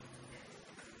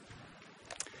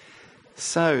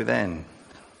So then,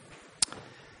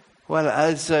 well,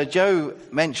 as Joe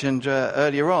mentioned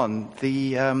earlier on,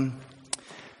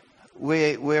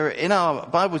 we're in our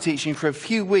Bible teaching for a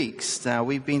few weeks now.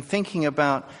 We've been thinking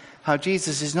about how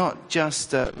Jesus is not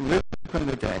just risen from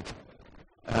the dead,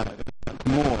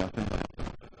 more than that.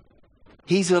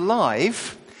 He's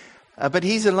alive, but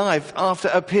he's alive after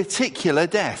a particular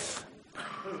death.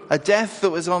 A death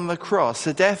that was on the cross,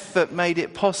 a death that made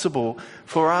it possible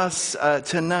for us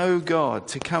to know God,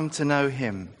 to come to know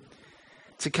him,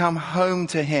 to come home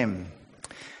to him.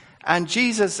 And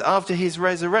Jesus, after his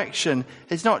resurrection,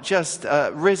 is not just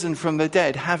risen from the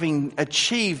dead, having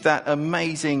achieved that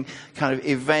amazing kind of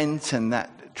event and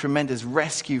that tremendous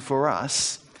rescue for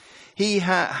us. He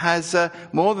has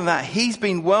more than that. He's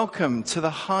been welcomed to the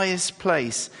highest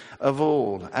place of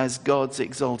all as God's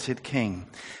exalted King.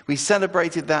 We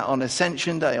celebrated that on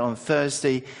Ascension Day on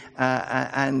Thursday,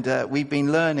 and we've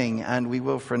been learning, and we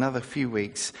will for another few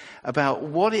weeks, about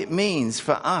what it means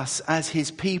for us as his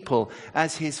people,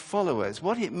 as his followers,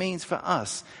 what it means for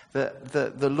us that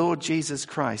the Lord Jesus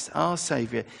Christ, our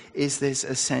Saviour, is this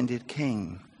ascended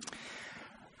King.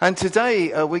 And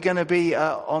today we're going to be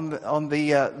on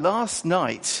the last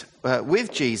night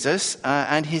with Jesus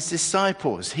and his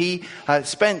disciples. He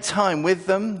spent time with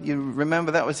them. You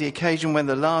remember that was the occasion when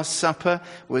the Last Supper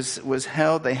was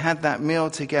held. They had that meal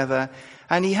together.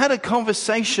 And he had a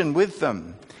conversation with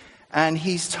them. And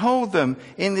he's told them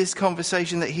in this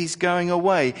conversation that he's going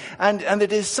away. And the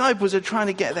disciples are trying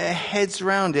to get their heads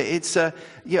around it. It's a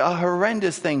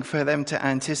horrendous thing for them to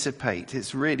anticipate.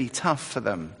 It's really tough for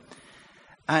them.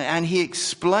 And he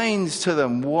explains to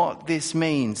them what this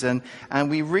means. And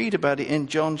we read about it in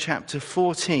John chapter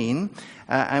 14.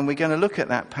 And we're going to look at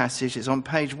that passage. It's on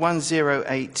page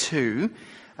 1082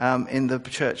 in the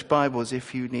church Bibles,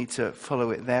 if you need to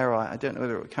follow it there. I don't know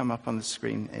whether it will come up on the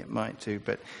screen. It might do,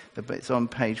 but it's on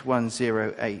page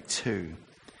 1082.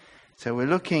 So we're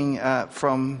looking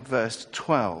from verse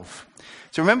 12.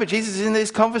 So remember, Jesus is in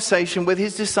this conversation with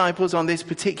his disciples on this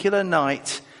particular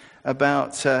night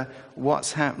about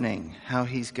what's happening, how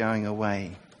he's going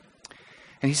away.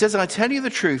 And he says, I tell you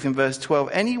the truth in verse 12,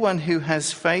 anyone who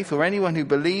has faith or anyone who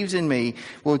believes in me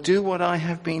will do what I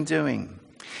have been doing.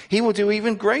 He will do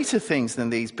even greater things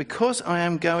than these because I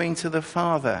am going to the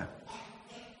Father.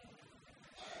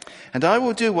 And I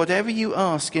will do whatever you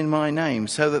ask in my name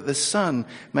so that the Son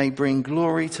may bring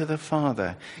glory to the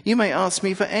Father. You may ask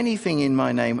me for anything in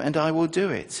my name and I will do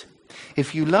it.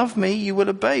 If you love me, you will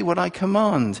obey what I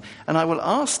command, and I will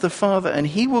ask the Father, and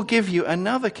he will give you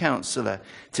another counselor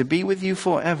to be with you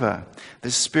forever,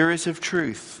 the Spirit of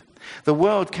truth. The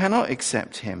world cannot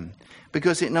accept him,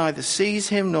 because it neither sees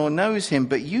him nor knows him,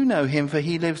 but you know him, for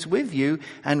he lives with you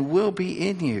and will be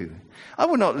in you. I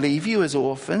will not leave you as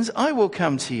orphans, I will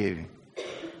come to you.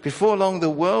 Before long the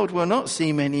world will not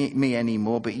see me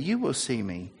anymore, but you will see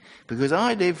me. Because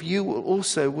I live, you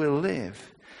also will live.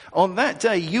 On that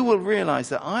day, you will realize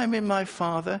that I am in my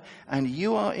Father, and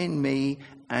you are in me,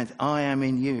 and I am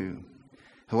in you.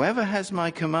 Whoever has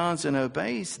my commands and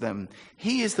obeys them,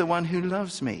 he is the one who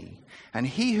loves me. And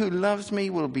he who loves me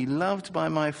will be loved by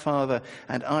my Father,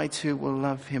 and I too will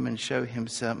love him and show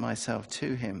myself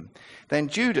to him. Then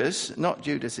Judas, not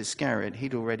Judas Iscariot,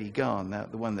 he'd already gone,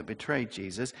 the one that betrayed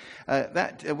Jesus,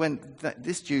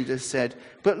 this Judas said,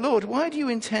 But Lord, why do you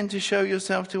intend to show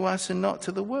yourself to us and not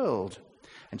to the world?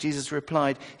 And Jesus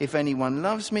replied, If anyone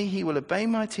loves me, he will obey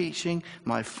my teaching.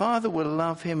 My Father will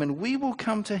love him, and we will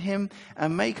come to him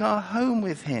and make our home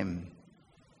with him.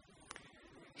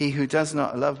 He who does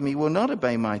not love me will not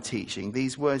obey my teaching.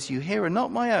 These words you hear are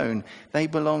not my own. They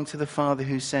belong to the Father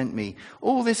who sent me.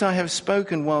 All this I have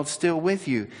spoken while still with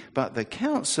you. But the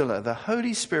Counselor, the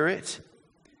Holy Spirit,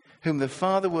 whom the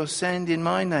Father will send in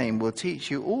my name, will teach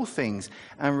you all things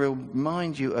and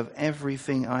remind you of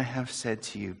everything I have said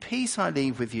to you. Peace I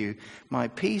leave with you, my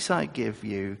peace I give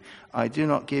you. I do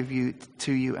not give you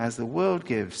to you as the world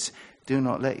gives. Do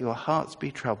not let your hearts be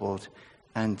troubled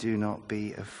and do not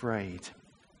be afraid.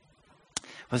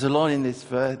 There's a lot in these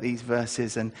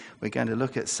verses, and we're going to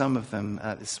look at some of them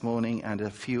this morning and a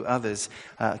few others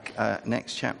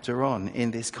next chapter on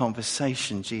in this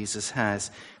conversation Jesus has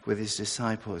with his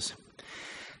disciples.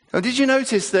 Now, did you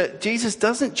notice that Jesus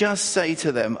doesn't just say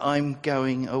to them, I'm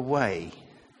going away?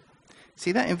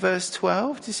 See that in verse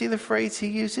 12? Do you see the phrase he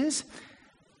uses?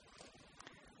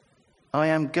 I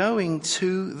am going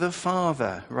to the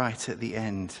Father, right at the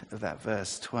end of that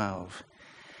verse 12.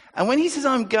 And when he says,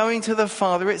 I'm going to the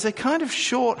Father, it's a kind of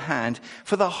shorthand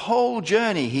for the whole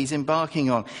journey he's embarking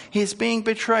on. He's being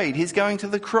betrayed. He's going to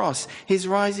the cross. He's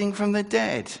rising from the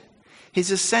dead. His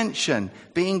ascension,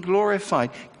 being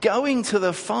glorified, going to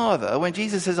the Father. When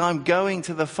Jesus says, I'm going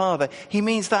to the Father, he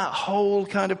means that whole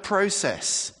kind of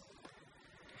process.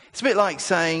 It's a bit like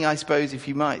saying, I suppose, if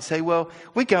you might say, well,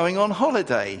 we're going on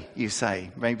holiday, you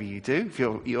say. Maybe you do. If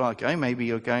you are going, maybe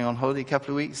you're going on holiday a couple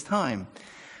of weeks' time.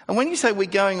 And when you say we're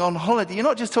going on holiday, you're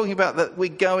not just talking about that we're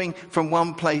going from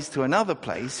one place to another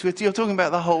place. You're talking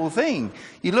about the whole thing.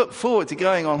 You look forward to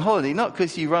going on holiday, not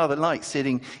because you rather like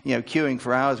sitting, queuing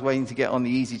for hours, waiting to get on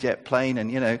the EasyJet plane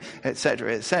and, et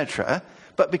cetera,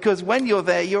 but because when you're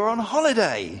there, you're on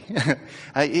holiday.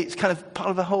 It's kind of part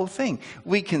of the whole thing.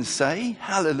 We can say,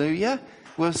 hallelujah,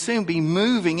 we'll soon be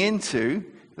moving into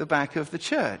the back of the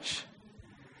church.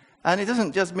 And it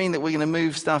doesn't just mean that we're going to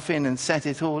move stuff in and set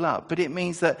it all up, but it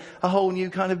means that a whole new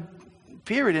kind of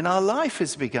period in our life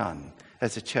has begun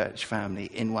as a church family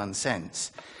in one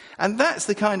sense. And that's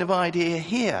the kind of idea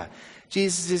here.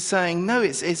 Jesus is saying, no,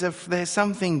 there's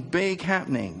something big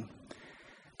happening.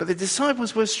 But the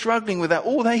disciples were struggling with that.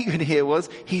 All they could hear was,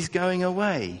 he's going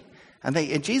away.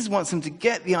 And Jesus wants them to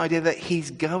get the idea that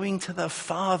he's going to the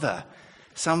Father.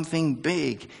 Something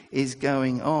big is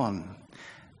going on.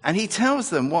 And he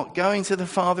tells them what going to the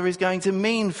Father is going to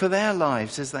mean for their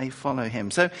lives as they follow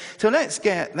him. So let's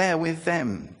get there with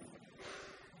them.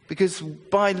 Because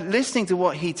by listening to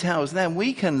what he tells them,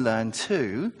 we can learn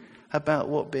too about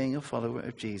what being a follower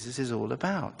of Jesus is all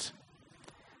about.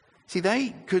 See,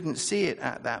 they couldn't see it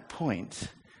at that point.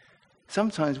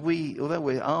 Sometimes we, although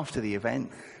we're after the event,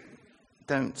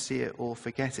 don't see it or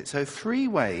forget it. So 3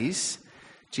 ways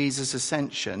Jesus'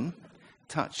 ascension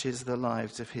touches the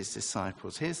lives of his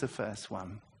disciples. Here's the first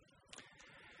one.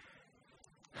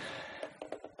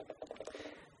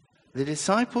 The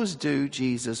disciples do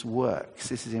Jesus' works.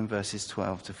 This is in verses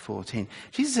 12 to 14.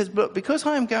 Jesus says, look, because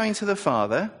I am going to the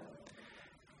Father,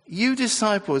 you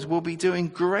disciples will be doing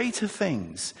greater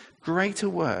things, greater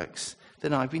works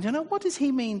than I've been doing. Now, what does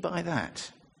he mean by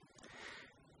that?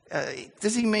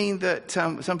 Does he mean that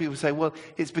some people say, well,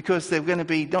 it's because there's going to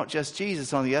be not just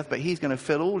Jesus on the earth, but he's going to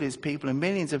fill all his people and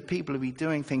millions of people will be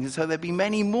doing things. And so there'll be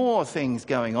many more things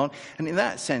going on. And in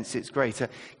that sense, it's greater.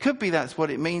 Could be that's what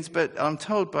it means. But I'm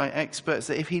told by experts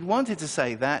that if he wanted to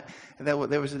say that, there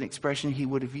was an expression he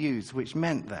would have used, which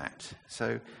meant that.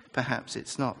 So perhaps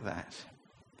it's not that.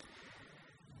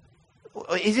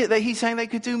 Is it that he's saying they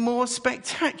could do more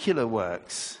spectacular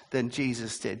works than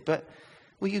Jesus did? But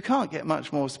well, you can't get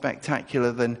much more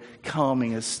spectacular than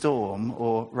calming a storm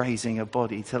or raising a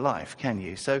body to life, can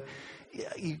you? So,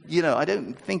 I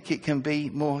don't think it can be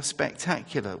more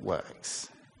spectacular works.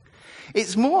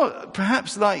 It's more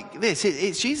perhaps like this.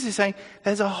 It's Jesus saying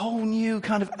there's a whole new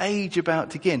kind of age about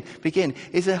to begin.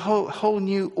 It's a whole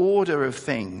new order of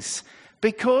things.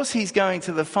 Because he's going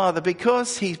to the Father,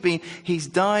 because he's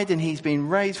died and he's been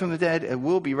raised from the dead, and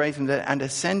will be raised from the dead, and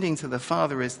ascending to the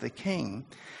Father as the King.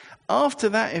 After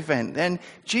that event, then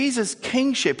Jesus'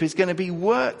 kingship is going to be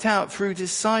worked out through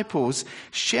disciples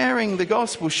sharing the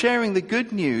gospel, sharing the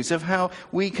good news of how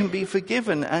we can be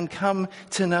forgiven and come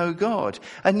to know God.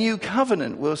 A new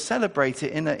covenant, we'll celebrate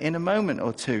it in a moment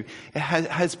or two. It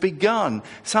has begun.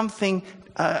 Something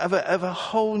of a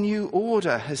whole new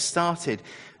order has started.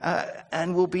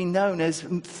 And will be known as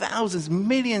thousands,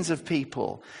 millions of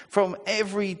people from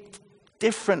every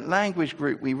different language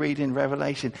group we read in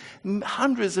Revelation.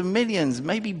 Hundreds of millions,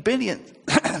 maybe billions,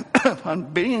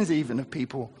 billions even of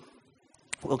people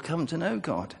will come to know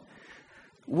God.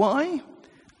 Why?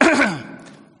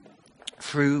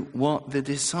 Through what the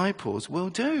disciples will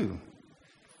do.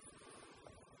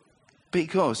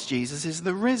 Because Jesus is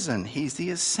the risen. He's the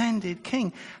ascended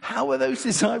King. How are those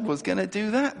disciples going to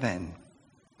do that then?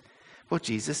 Well,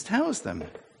 Jesus tells them.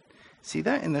 See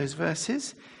that in those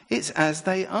verses? It's as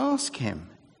they ask him.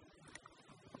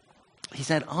 He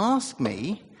said, ask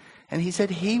me, and he said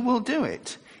he will do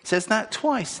it. He says that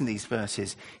twice in these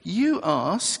verses. You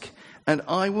ask, and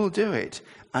I will do it.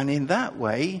 And in that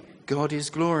way, God is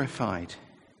glorified.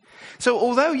 So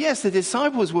although, yes, the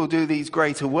disciples will do these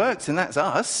greater works, and that's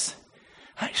us,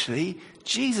 actually,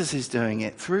 Jesus is doing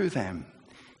it through them.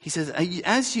 He says,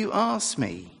 as you ask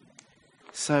me,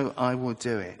 so I will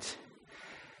do it.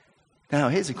 Now,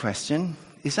 here's a question.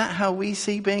 Is that how we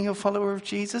see being a follower of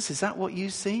Jesus? Is that what you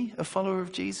see a follower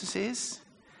of Jesus is?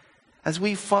 As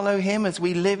we follow him, as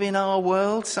we live in our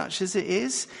world, such as it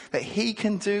is, that he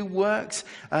can do works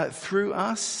through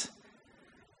us,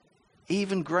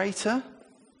 even greater,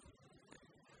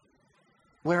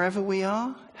 wherever we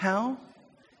are. How?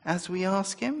 As we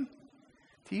ask him.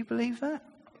 Do you believe that?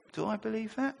 Do I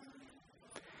believe that?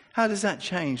 How does that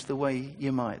change the way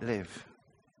you might live?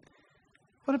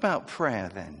 What about prayer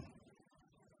then?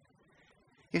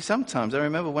 If sometimes, I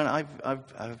remember when I've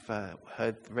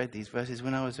read these verses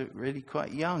when I was really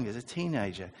quite young, as a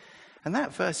teenager. And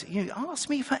that verse, ask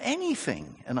me for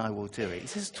anything and I will do it. He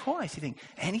says twice. You think,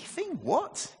 anything?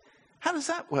 What? How does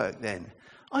that work then?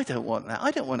 I don't want that.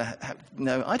 I don't want to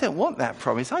I don't want that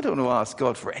promise. I don't want to ask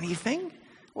God for anything.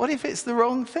 What if it's the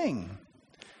wrong thing?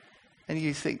 And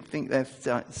you think they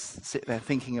sit there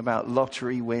thinking about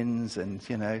lottery wins and,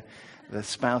 the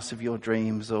spouse of your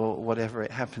dreams or whatever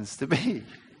it happens to be.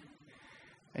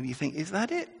 And you think, is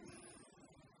that it?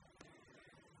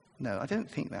 No, I don't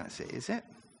think that's it, is it?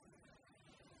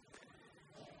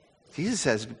 Jesus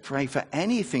says, pray for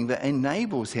anything that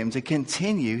enables him to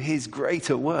continue his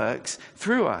greater works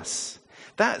through us.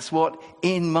 That's what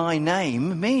in my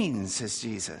name means, says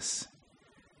Jesus.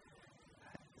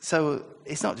 So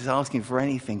it's not just asking for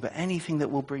anything, but anything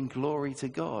that will bring glory to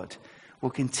God, will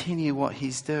continue what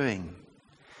he's doing.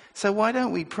 So why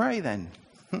don't we pray then?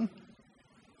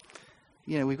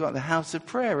 We've got the House of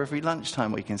Prayer every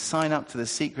lunchtime where you can sign up to the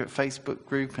secret Facebook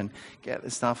group and get the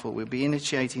stuff. Or we'll be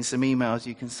initiating some emails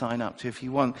you can sign up to. If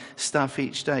you want stuff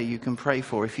each day you can pray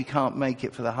for, if you can't make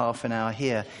it for the half an hour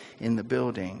here in the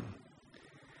building.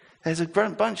 There's a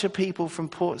bunch of people from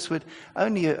Portswood,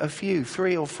 only a few,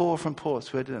 3 or 4 from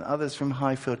Portswood and others from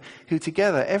Highfield, who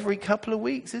together every couple of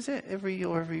weeks, is it?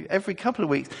 Every couple of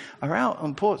weeks are out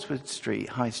on Portswood Street,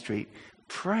 High Street,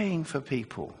 praying for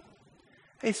people.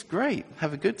 It's great.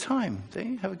 Have a good time. Do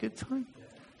you have a good time?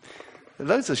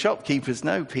 Loads of shopkeepers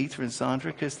know Peter and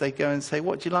Sandra because they go and say,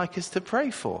 what do you like us to pray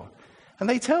for? And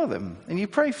they tell them, and you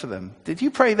pray for them. Did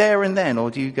you pray there and then, or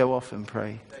do you go off and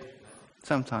pray?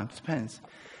 Sometimes, depends.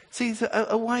 See, it's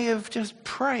a way of just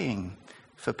praying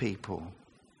for people.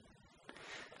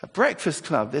 A breakfast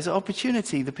club, there's an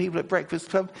opportunity. The people at breakfast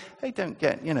club, they don't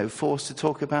get, forced to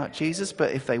talk about Jesus,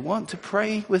 but if they want to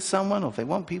pray with someone, or if they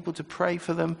want people to pray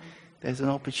for them, there's an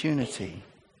opportunity.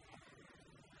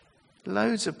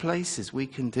 Loads of places we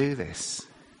can do this.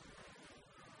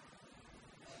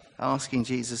 Asking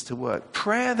Jesus to work.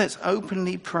 Prayer that's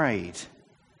openly prayed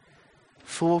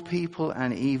for people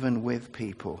and even with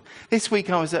people. This week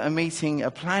I was at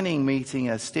a planning meeting,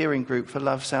 a steering group for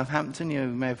Love Southampton. You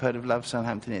may have heard of Love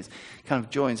Southampton. It kind of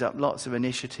joins up lots of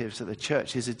initiatives that the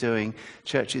churches are doing,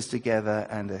 churches together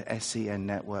and the SCN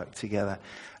network together.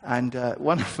 And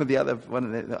one of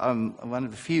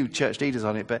the few church leaders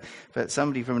on it, but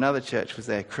somebody from another church was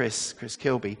there, Chris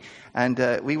Kilby, and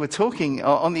we were talking.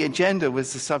 On the agenda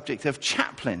was the subject of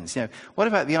chaplains. What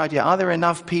about the idea? Are there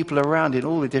enough people around in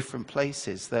all the different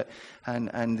places that?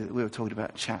 And we were talking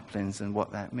about chaplains and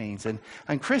what that means. And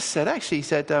Chris said, we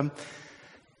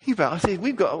were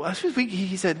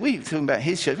talking about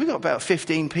his church. We've got about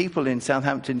 15 people in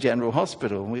Southampton General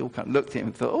Hospital. And we all kind of looked at him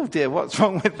and thought, oh dear, what's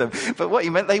wrong with them? But what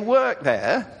he meant, they work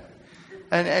there.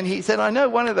 And he said, I know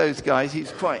one of those guys,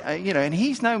 he's quite, and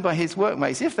he's known by his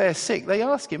workmates, if they're sick, they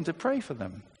ask him to pray for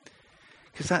them.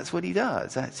 Because that's what he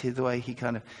does. That's the way he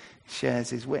kind of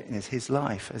shares his witness, his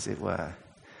life, as it were.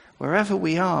 Wherever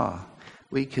we are,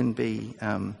 we can be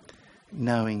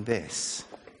knowing this.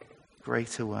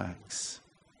 Greater works.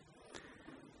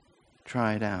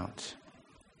 Try it out.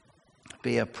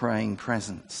 Be a praying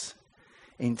presence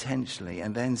intentionally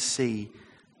and then see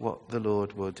what the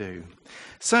Lord will do.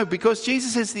 So, because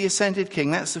Jesus is the ascended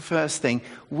King, that's the first thing.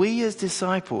 We as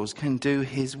disciples can do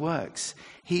his works.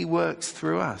 He works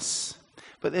through us.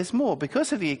 But there's more. Because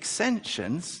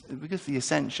Jesus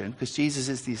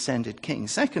is the ascended King.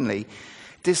 Secondly,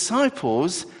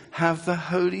 disciples have the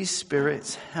Holy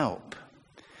Spirit's help.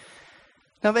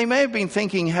 Now, they may have been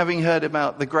thinking, having heard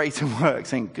about the greater works,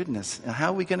 saying, goodness,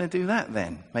 how are we going to do that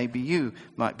then? Maybe you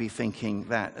might be thinking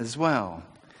that as well.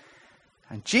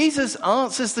 And Jesus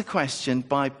answers the question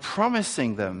by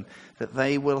promising them that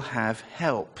they will have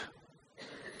help.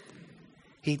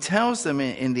 He tells them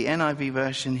in the NIV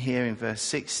version here in verse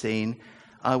 16,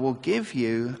 I will give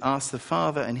you, ask the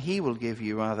Father, and he will give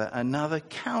you, another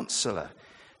counselor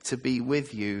to be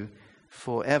with you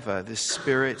forever, the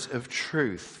Spirit of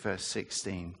truth, verse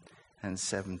 16 and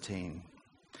 17.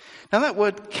 Now that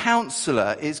word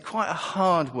counselor is quite a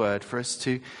hard word for us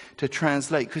to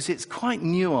translate because it's quite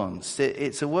nuanced.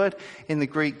 It's a word in the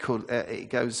Greek called, it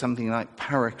goes something like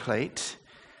paraclete,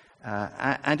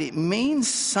 and it means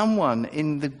someone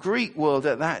in the Greek world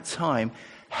at that time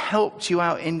helped you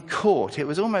out in court. It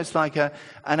was almost like an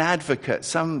advocate.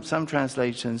 Some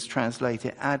translations translate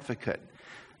it advocate.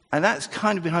 And that's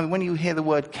kind of behind, when you hear the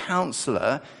word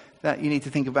counselor, that you need to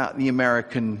think about the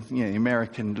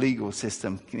American legal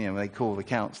system. They call the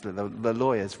counselor the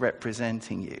lawyers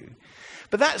representing you.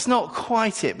 But that's not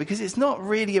quite it, because it's not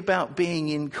really about being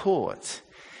in court.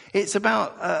 It's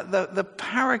about the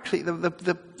paraclete.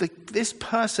 This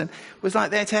person was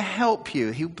like there to help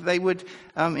you. They would,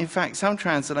 in fact, some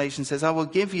translation says, I will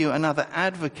give you another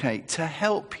advocate to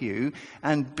help you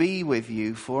and be with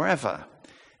you forever.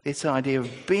 This idea of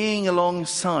being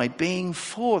alongside, being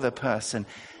for the person,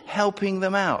 helping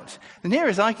them out. The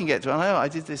nearest I can get to, I know I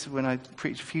did this when I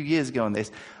preached a few years ago on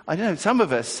this. I don't know, some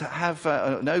of us have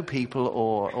know people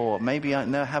or maybe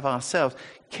have ourselves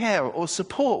care or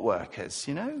support workers,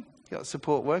 you know. You've got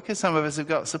support workers. Some of us have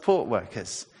got support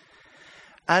workers.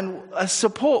 And a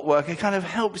support worker kind of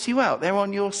helps you out. They're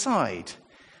on your side.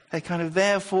 They're kind of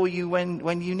there for you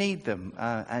when you need them.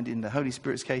 And in the Holy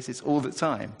Spirit's case, it's all the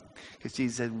time. Because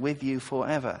Jesus said, with you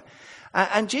forever.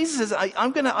 And Jesus says,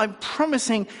 I'm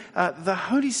promising the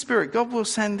Holy Spirit, God will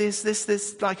send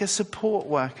this like a support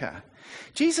worker.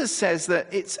 Jesus says that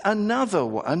it's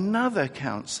another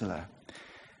counselor.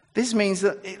 This means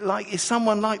that it's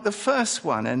someone like the first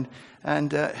one.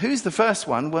 And who's the first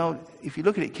one? Well, if you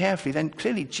look at it carefully, then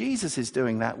clearly Jesus is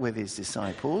doing that with his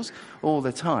disciples all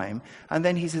the time. And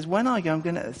then he says, when I go,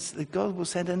 God will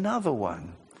send another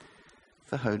one,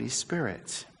 the Holy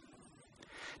Spirit.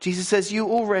 Jesus says, you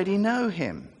already know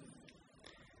him.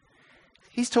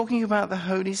 He's talking about the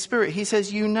Holy Spirit. He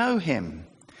says, you know him.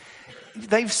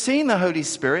 They've seen the Holy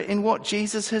Spirit in what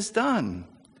Jesus has done.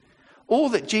 All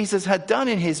that Jesus had done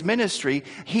in his ministry,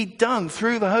 he'd done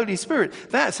through the Holy Spirit.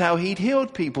 That's how he'd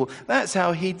healed people. That's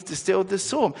how he'd distilled the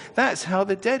psalm. That's how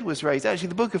the dead was raised. Actually,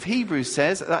 the book of Hebrews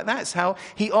says that's how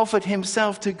he offered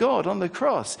himself to God on the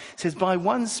cross. It says, by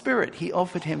one Spirit, he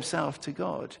offered himself to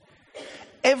God.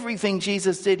 Everything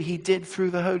Jesus did, he did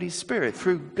through the Holy Spirit,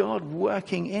 through God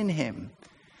working in him.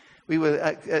 We were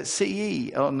at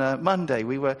CE on Monday.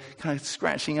 We were kind of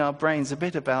scratching our brains a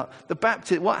bit about the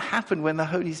baptism. What happened when the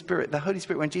Holy Spirit,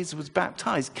 when Jesus was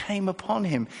baptized, came upon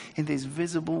him in this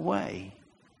visible way.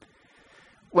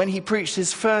 When he preached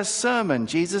his first sermon,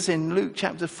 Jesus in Luke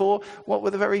chapter 4, what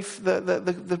were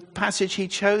the passage he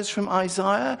chose from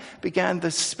Isaiah began,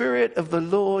 the Spirit of the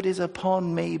Lord is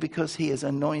upon me because he has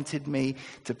anointed me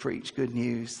to preach good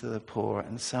news to the poor,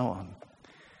 and so on.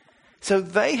 So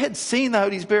they had seen the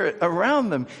Holy Spirit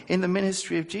around them in the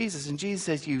ministry of Jesus. And Jesus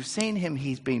says, you've seen him,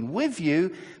 he's been with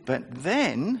you. But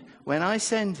then when I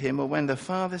send him, or when the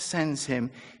Father sends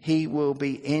him, he will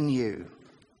be in you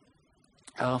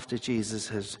after Jesus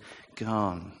has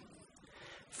gone.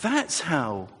 That's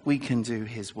how we can do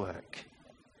his work.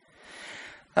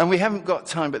 And we haven't got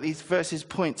time, but these verses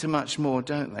point to much more,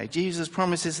 don't they? Jesus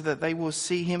promises that they will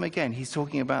see him again. He's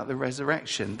talking about the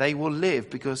resurrection. They will live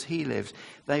because he lives.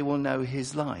 They will know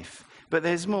his life. But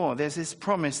there's more. There's this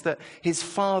promise that his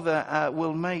Father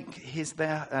will make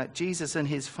Jesus and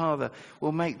his Father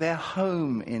will make their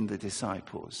home in the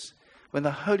disciples. When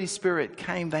the Holy Spirit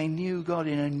came, they knew God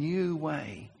in a new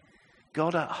way.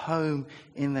 God at home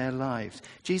in their lives.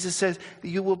 Jesus says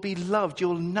you will be loved.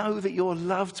 You'll know that you're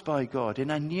loved by God in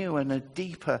a new and a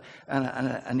deeper and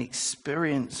an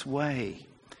experienced way.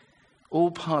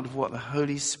 All part of what the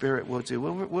Holy Spirit will do.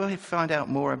 We'll find out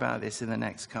more about this in the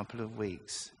next couple of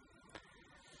weeks.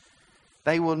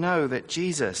 They will know that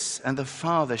Jesus and the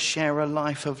Father share a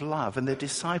life of love, and the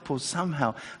disciples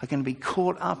somehow are going to be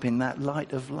caught up in that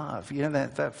light of love. You know,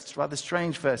 that's rather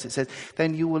strange verse. It says,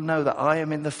 then you will know that I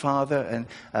am in the Father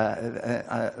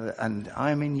and I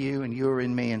am in you and you're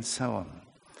in me, and so on.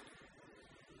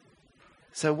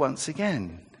 So once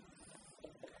again,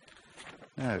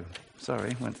 went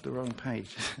to the wrong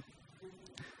page.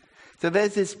 So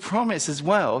there's this promise as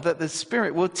well that the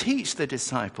Spirit will teach the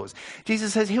disciples.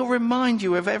 Jesus says he'll remind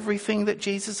you of everything that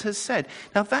Jesus has said.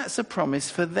 Now that's a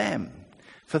promise for them,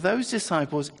 for those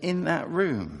disciples in that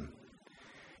room.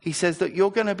 He says that you're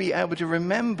going to be able to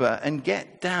remember and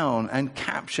get down and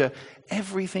capture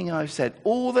everything I've said.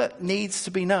 All that needs to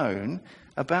be known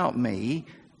about me,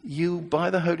 you,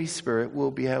 by the Holy Spirit, will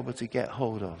be able to get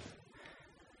hold of.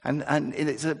 And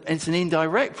it's an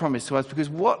indirect promise to us,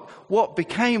 because what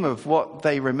became of what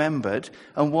they remembered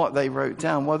and what they wrote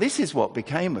down? Well, this is what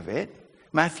became of it.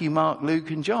 Matthew, Mark, Luke,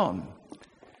 and John.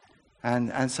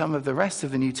 And some of the rest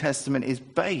of the New Testament is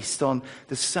based on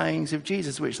the sayings of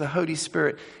Jesus, which the Holy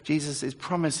Spirit, Jesus is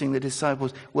promising the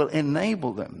disciples, will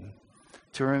enable them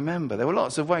to remember. There were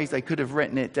lots of ways they could have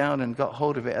written it down and got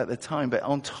hold of it at the time, but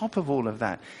on top of all of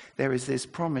that, there is this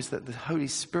promise that the Holy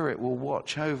Spirit will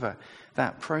watch over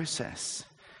that process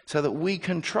so that we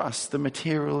can trust the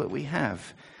material that we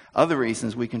have. Other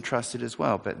reasons we can trust it as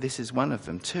well, but this is one of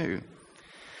them too.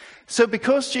 So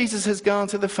because Jesus has gone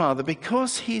to the Father,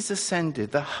 because he's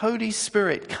ascended, the Holy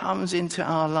Spirit comes into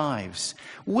our lives.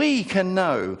 We can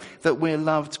know that we're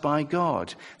loved by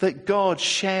God, that God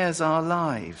shares our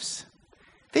lives.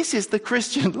 This is the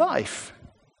Christian life.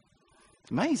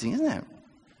 It's amazing, isn't it?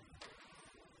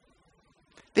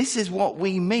 This is what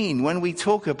we mean when we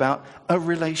talk about a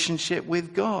relationship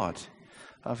with God.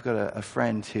 I've got a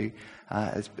friend who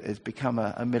has become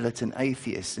a militant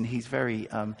atheist, and he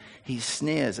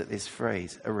sneers at this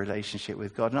phrase, a relationship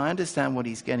with God. And I understand what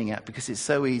he's getting at, because it's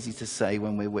so easy to say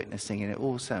when we're witnessing, and it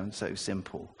all sounds so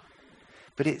simple.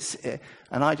 But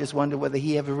and I just wonder whether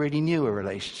he ever really knew a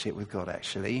relationship with God,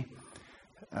 actually.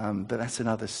 But that's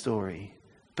another story.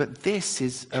 But this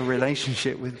is a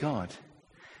relationship with God.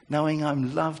 Knowing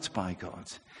I'm loved by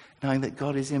God. Knowing that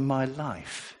God is in my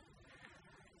life.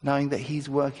 Knowing that he's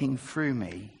working through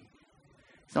me.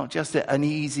 It's not just an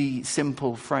easy,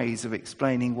 simple phrase of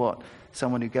explaining what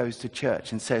someone who goes to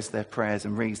church and says their prayers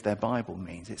and reads their Bible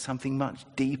means. It's something much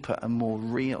deeper and more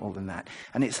real than that.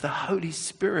 And it's the Holy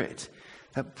Spirit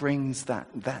that brings that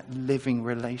living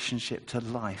relationship to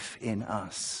life in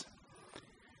us.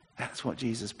 That's what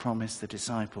Jesus promised the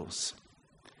disciples.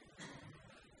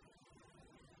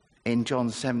 In John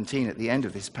 17, at the end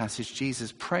of this passage,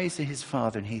 Jesus prays to his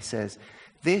Father and he says,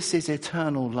 "This is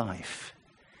eternal life."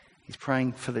 He's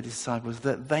praying for the disciples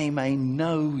that they may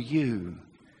know you,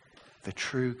 the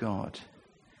true God,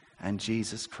 and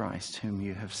Jesus Christ, whom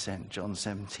you have sent. John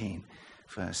 17,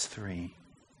 verse 3.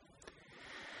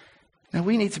 Now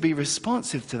we need to be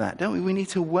responsive to that, don't we? We need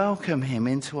to welcome him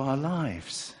into our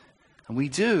lives. And we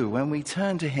do when we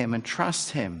turn to him and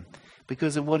trust him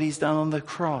because of what he's done on the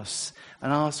cross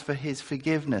and ask for his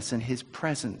forgiveness and his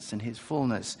presence and his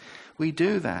fullness. We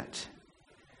do that.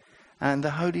 And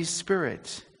the Holy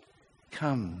Spirit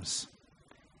comes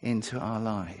into our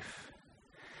life.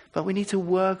 But we need to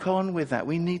work on with that.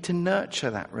 We need to nurture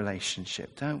that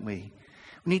relationship, don't we?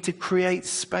 We need to create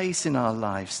space in our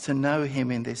lives to know him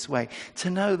in this way, to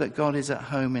know that God is at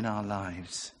home in our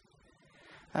lives.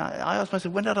 I asked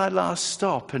myself, when did I last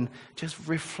stop and just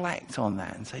reflect on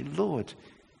that and say, Lord,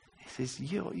 he says,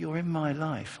 you're in my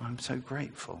life. I'm so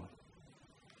grateful.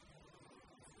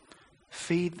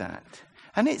 Feed that.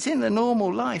 And it's in the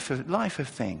normal life of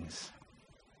things.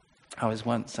 I was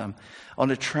once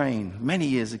on a train many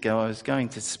years ago. I was going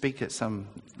to speak at some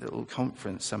little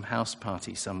conference, some house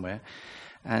party somewhere.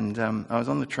 And I was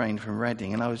on the train from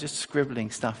Reading, and I was just scribbling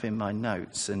stuff in my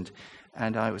notes.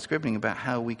 And I was scribbling about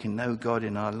how we can know God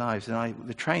in our lives. And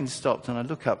the train stopped, and I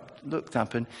looked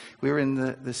up, and we were in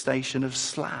the station of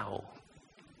Slough.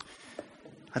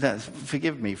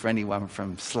 Forgive me for anyone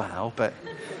from Slough, but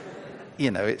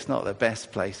it's not the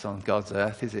best place on God's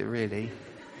earth, is it really?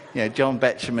 John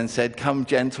Betjeman said, "Come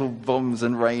gentle bombs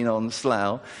and rain on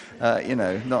Slough."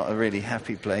 Not a really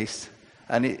happy place.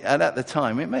 And at the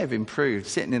time, it may have improved.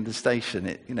 Sitting in the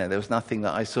station, there was nothing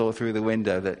that I saw through the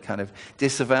window that kind of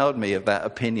disavowed me of that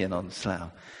opinion on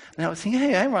Slough. And I was thinking,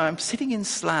 hey, I'm sitting in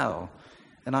Slough,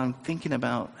 and I'm thinking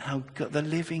about how God, the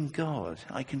living God,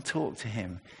 I can talk to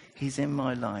him. He's in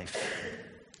my life.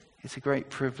 It's a great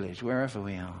privilege wherever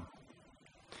we are.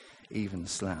 Even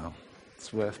Slough.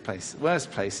 It's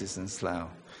worst places than Slough.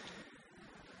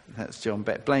 That's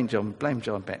blame John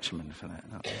Betjeman for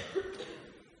that. Not me.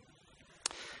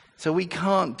 So we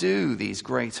can't do these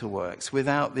greater works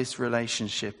without this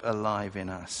relationship alive in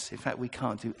us. In fact, we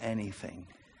can't do anything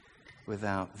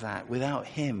without that, without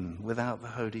him, without the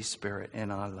Holy Spirit in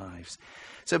our lives.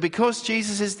 So because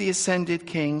Jesus is the ascended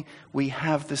King, we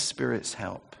have the Spirit's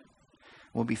help.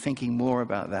 We'll be thinking more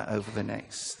about that over the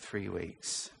next 3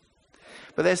 weeks.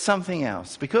 But there's something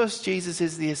else. Because Jesus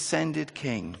is the ascended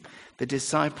King, the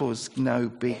disciples know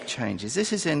big changes.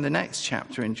 This is in the next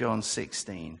chapter in John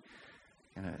 16.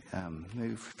 I'm going to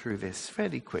move through this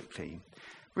fairly quickly.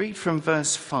 Read from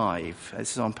verse 5.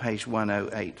 This is on page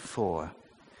 1084.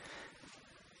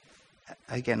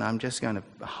 Again, I'm just going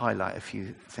to highlight a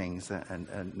few things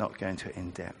and not go into it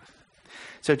in depth.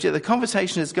 So the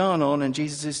conversation has gone on and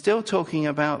Jesus is still talking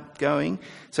about going.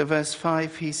 So verse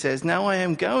 5, he says, "Now I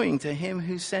am going to him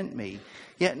who sent me,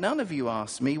 yet none of you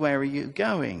asked me, 'Where are you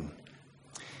going?'"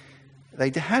 They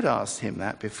had asked him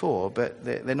that before, but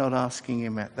they're not asking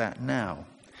him that now.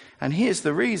 And here's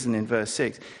the reason in verse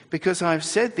 6. "Because I've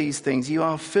said these things, you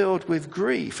are filled with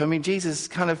grief." I mean, Jesus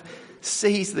kind of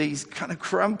sees these kind of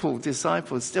crumpled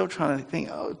disciples still trying to think,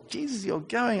 "Oh, Jesus, you're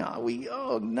going. Are we?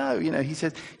 Oh, no." He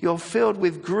says, "You're filled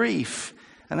with grief."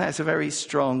 And that's a very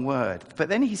strong word. But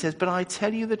then he says, "But I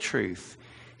tell you the truth.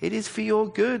 It is for your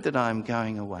good that I'm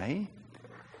going away.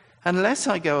 Unless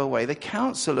I go away, the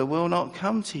Counselor will not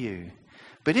come to you.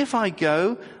 But if I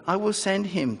go, I will send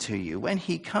him to you. When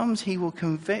he comes, he will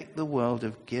convict the world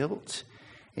of guilt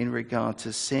in regard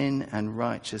to sin and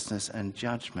righteousness and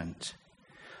judgment."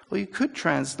 Or you could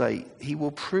translate, "He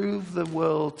will prove the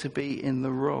world to be in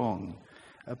the wrong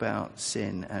about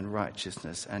sin and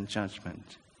righteousness and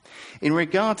judgment. In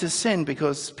regard to sin,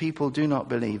 because people do not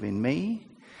believe in me.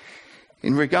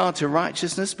 In regard to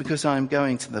righteousness, because I am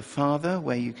going to the Father,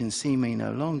 where you can see me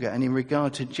no longer. And in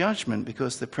regard to judgment,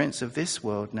 because the prince of this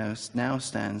world now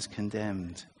stands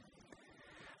condemned.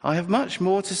 I have much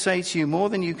more to say to you, more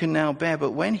than you can now bear.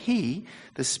 But when he,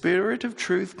 the Spirit of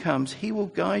truth, comes, he will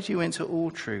guide you into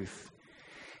all truth.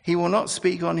 He will not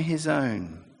speak on his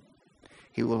own.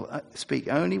 He will speak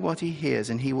only what he hears,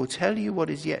 and he will tell you what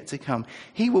is yet to come.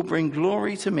 He will bring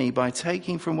glory to me by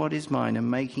taking from what is mine and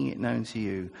making it known to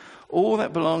you. All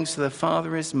that belongs to the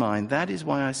Father is mine. That is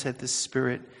why I said the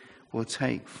Spirit will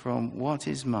take from what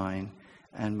is mine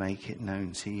and make it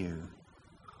known to you.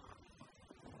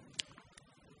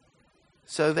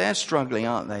 So they're struggling,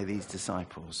 aren't they, these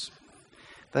disciples?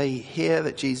 They hear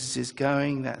that Jesus is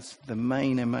going. That's the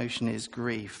main emotion, is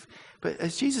grief. But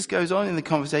as Jesus goes on in the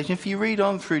conversation, if you read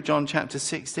on through John chapter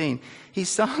 16, he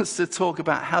starts to talk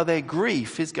about how their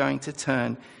grief is going to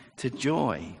turn to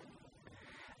joy.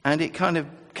 And it kind of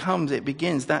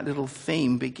begins, that little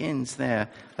theme begins there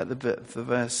at the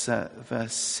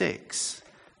verse 6,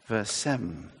 verse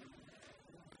 7.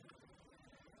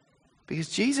 Because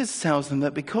Jesus tells them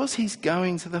that because he's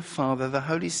going to the Father, the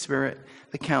Holy Spirit,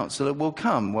 the Counselor, will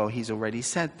come. Well, he's already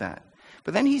said that.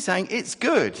 But then he's saying, it's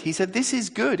good. He said, this is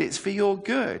good. It's for your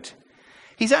good.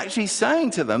 He's actually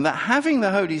saying to them that having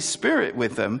the Holy Spirit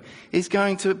with them is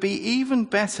going to be even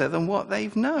better than what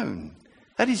they've known.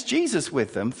 That is Jesus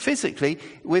with them, physically,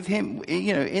 with him,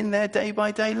 in their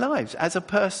day-by-day lives, as a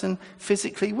person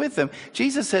physically with them.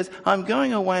 Jesus says, I'm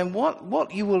going away, and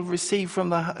what you will receive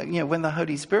from when the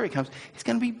Holy Spirit comes, is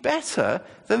going to be better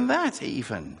than that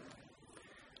even.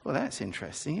 Well, that's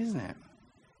interesting, isn't it?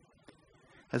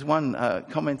 As one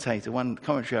commentary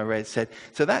I read said,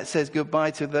 so that says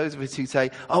goodbye to those of us who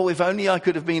say, oh, if only I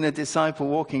could have been a disciple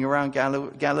walking around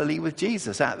Galilee with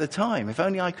Jesus at the time. If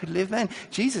only I could live then.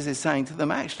 Jesus is saying to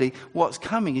them, actually, what's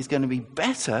coming is going to be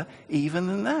better even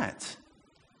than that.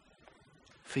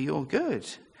 For your good.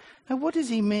 Now, what does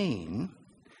he mean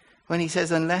when he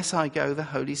says, unless I go, the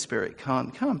Holy Spirit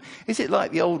can't come? Is it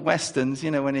like the old Westerns,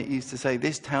 when it used to say,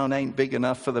 this town ain't big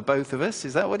enough for the both of us?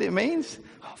 Is that what it means?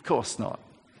 Of course not.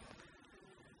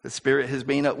 The Spirit has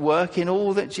been at work in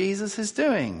all that Jesus is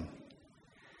doing.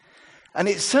 And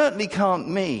it certainly can't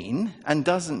mean, and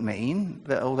doesn't mean,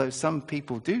 that although some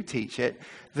people do teach it,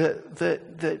 that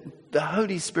the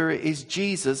Holy Spirit is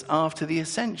Jesus after the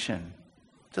ascension.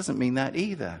 It doesn't mean that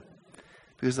either.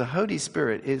 Because the Holy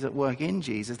Spirit is at work in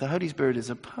Jesus. The Holy Spirit is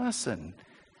a person.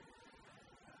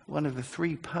 One of the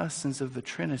three persons of the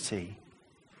Trinity.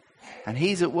 And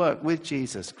he's at work with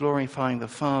Jesus, glorifying the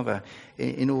Father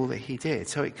in all that he did.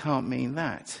 So it can't mean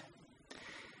that.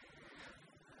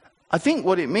 I think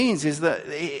what it means is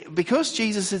that because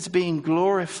Jesus is being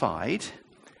glorified,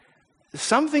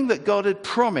 something that God had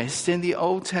promised in the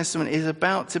Old Testament is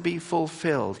about to be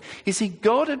fulfilled. You see,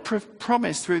 God had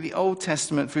promised through the Old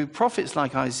Testament, through prophets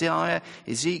like Isaiah,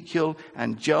 Ezekiel,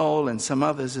 and Joel, and some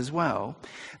others as well,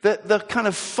 that the kind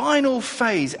of final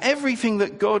phase, everything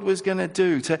that God was going to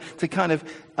do to kind of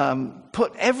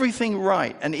put everything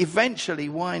right and eventually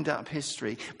wind up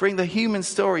history, bring the human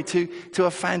story to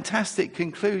a fantastic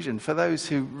conclusion for those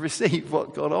who receive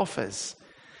what God offers.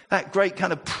 That great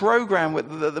kind of program with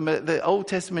the Old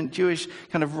Testament Jewish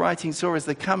kind of writing saw as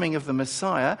the coming of the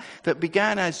Messiah that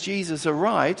began as Jesus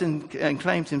arrived and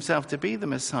claimed himself to be the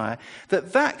Messiah.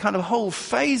 That kind of whole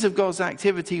phase of God's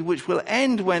activity, which will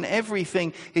end when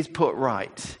everything is put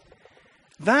right.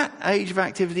 That age of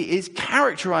activity is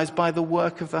characterized by the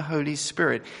work of the Holy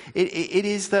Spirit. It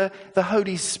is the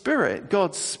Holy Spirit,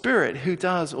 God's Spirit, who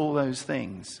does all those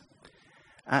things.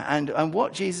 And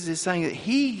what Jesus is saying, that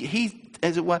he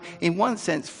as it were, in one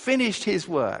sense, finished his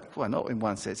work. Well, not in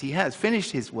one sense. He has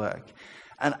finished his work.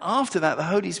 And after that, the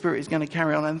Holy Spirit is going to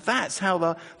carry on. And that's how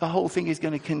the whole thing is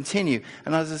going to continue.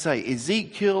 And as I say,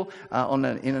 Ezekiel, in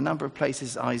a number of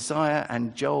places, Isaiah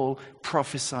and Joel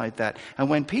prophesied that. And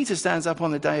when Peter stands up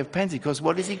on the day of Pentecost,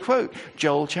 what does he quote?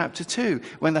 Joel chapter 2.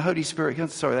 When the Holy Spirit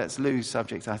comes. Sorry, that's Lou's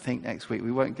subject, I think, next week.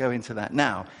 We won't go into that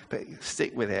now. But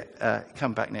stick with it.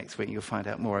 Come back next week and you'll find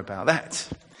out more about that.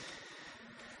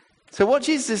 So what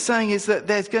Jesus is saying is that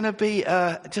there's going to be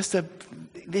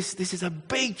this is a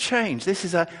big change. This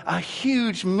is a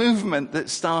huge movement that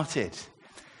started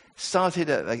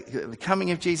at the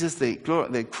coming of Jesus, the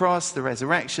cross, the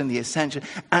resurrection, the ascension,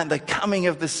 and the coming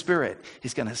of the Spirit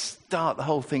is going to start the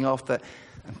whole thing off and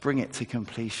bring it to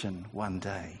completion one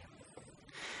day.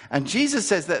 And Jesus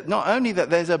says that not only that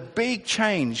there's a big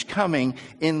change coming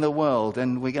in the world,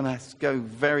 and we're going to go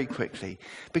very quickly,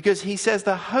 because he says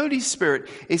the Holy Spirit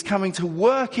is coming to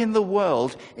work in the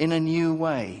world in a new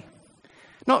way.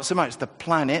 Not so much the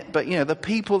planet, but, the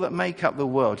people that make up the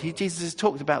world. Jesus has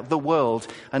talked about the world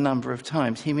a number of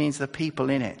times. He means the people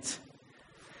in it.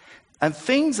 And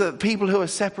people who are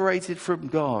separated from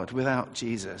God without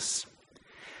Jesus.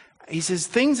 He says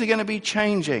things are going to be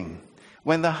changing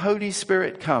when the Holy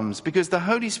Spirit comes, because the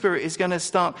Holy Spirit is going to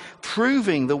start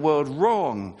proving the world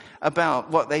wrong about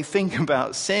what they think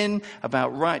about sin,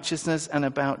 about righteousness, and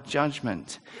about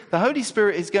judgment. The Holy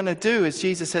Spirit is going to do, as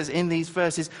Jesus says in these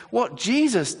verses, what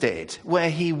Jesus did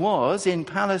where he was in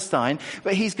Palestine,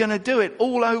 but he's going to do it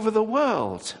all over the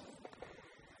world.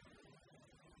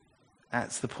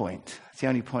 That's the point. It's the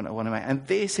only point I want to make. And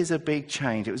this is a big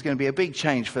change. It was going to be a big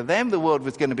change for them. The world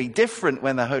was going to be different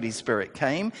when the Holy Spirit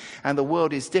came. And the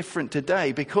world is different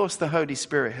today because the Holy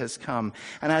Spirit has come.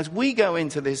 And as we go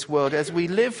into this world, as we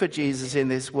live for Jesus in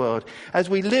this world, as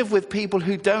we live with people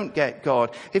who don't get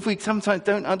God, if we sometimes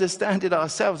don't understand it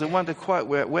ourselves and wonder quite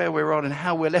where we're on and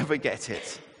how we'll ever get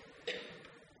it,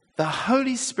 the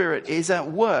Holy Spirit is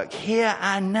at work here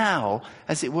and now,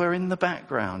 as it were, in the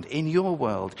background, in your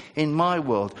world, in my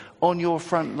world, on your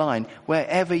front line,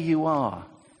 wherever you are.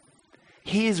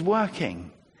 He is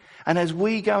working. And as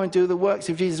we go and do the works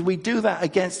of Jesus, we do that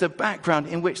against a background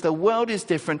in which the world is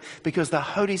different because the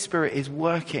Holy Spirit is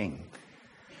working.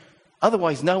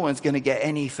 Otherwise, no one's going to get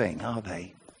anything, are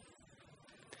they?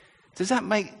 Does that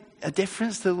make a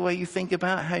difference to the way you think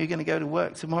about how you're going to go to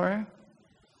work tomorrow?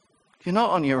 You're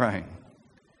not on your own.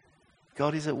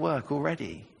 God is at work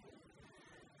already.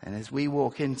 And as we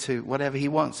walk into whatever he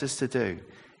wants us to do,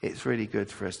 it's really good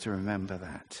for us to remember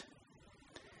that.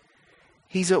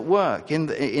 He's at work in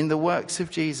the works of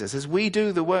Jesus. As we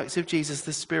do the works of Jesus,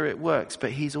 the Spirit works,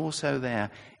 but he's also there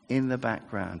in the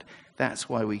background. That's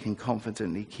why we can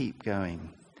confidently keep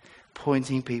going,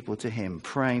 pointing people to him,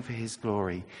 praying for his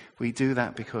glory. We do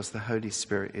that because the Holy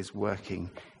Spirit is working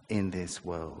in this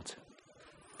world.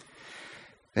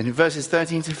 And in verses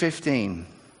 13 to 15,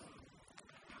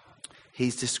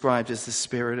 he's described as the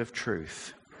Spirit of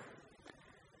truth.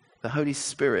 The Holy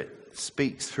Spirit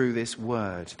speaks through this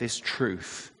word, this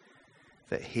truth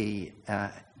that he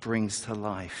brings to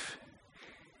life.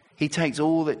 He takes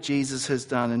all that Jesus has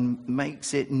done and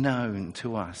makes it known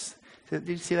to us. Did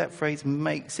you see that phrase,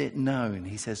 makes it known?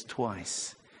 He says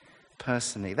twice,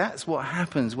 personally. That's what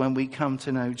happens when we come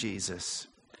to know Jesus,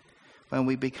 when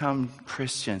we become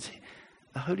Christians.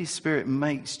 The Holy Spirit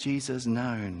makes Jesus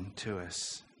known to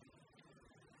us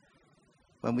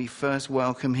when we first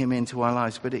welcome him into our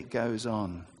lives, but it goes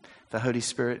on. The Holy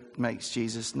Spirit makes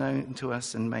Jesus known to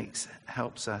us and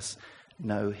helps us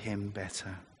know him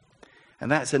better. And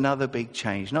that's another big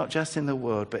change, not just in the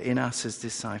world, but in us as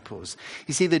disciples.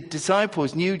 You see, the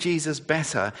disciples knew Jesus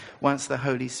better once the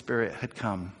Holy Spirit had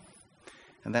come.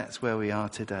 And that's where we are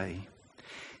today.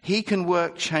 He can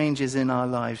work changes in our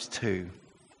lives too.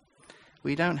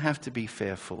 We don't have to be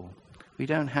fearful. We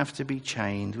don't have to be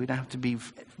chained. We don't have to be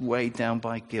weighed down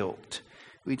by guilt.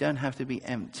 We don't have to be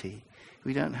empty.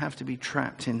 We don't have to be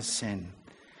trapped in sin.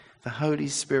 The Holy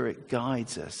Spirit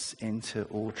guides us into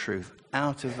all truth,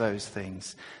 out of those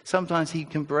things. Sometimes he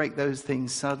can break those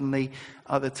things suddenly.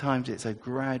 Other times it's a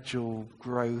gradual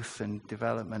growth and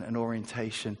development and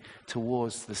orientation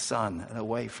towards the sun and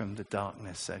away from the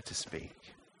darkness, so to speak.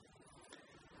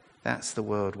 That's the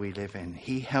world we live in.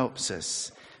 He helps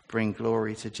us bring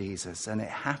glory to Jesus. And it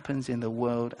happens in the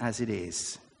world as it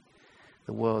is.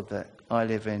 The world that I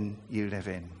live in, you live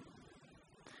in.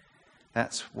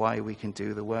 That's why we can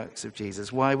do the works of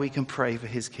Jesus. Why we can pray for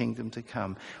his kingdom to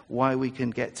come. Why we can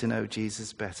get to know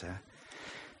Jesus better.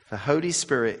 The Holy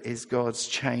Spirit is God's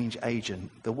change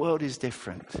agent. The world is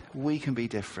different. We can be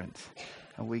different.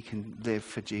 And we can live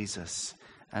for Jesus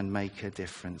and make a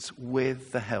difference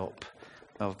with the help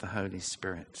of the Holy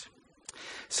Spirit.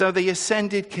 So the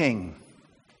ascended King,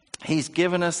 he's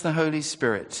given us the Holy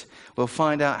Spirit. We'll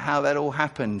find out how that all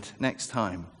happened next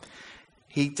time.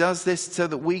 He does this so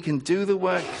that we can do the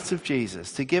works of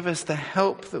Jesus, to give us the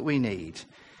help that we need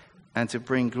and to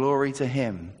bring glory to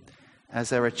him as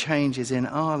there are changes in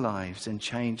our lives and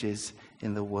changes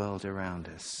in the world around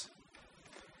us.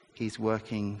 He's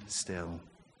working still.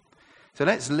 So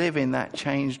let's live in that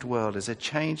changed world as a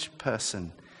changed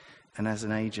person and as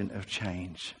an agent of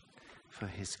change for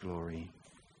his glory,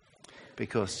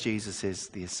 because Jesus is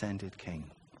the ascended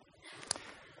King.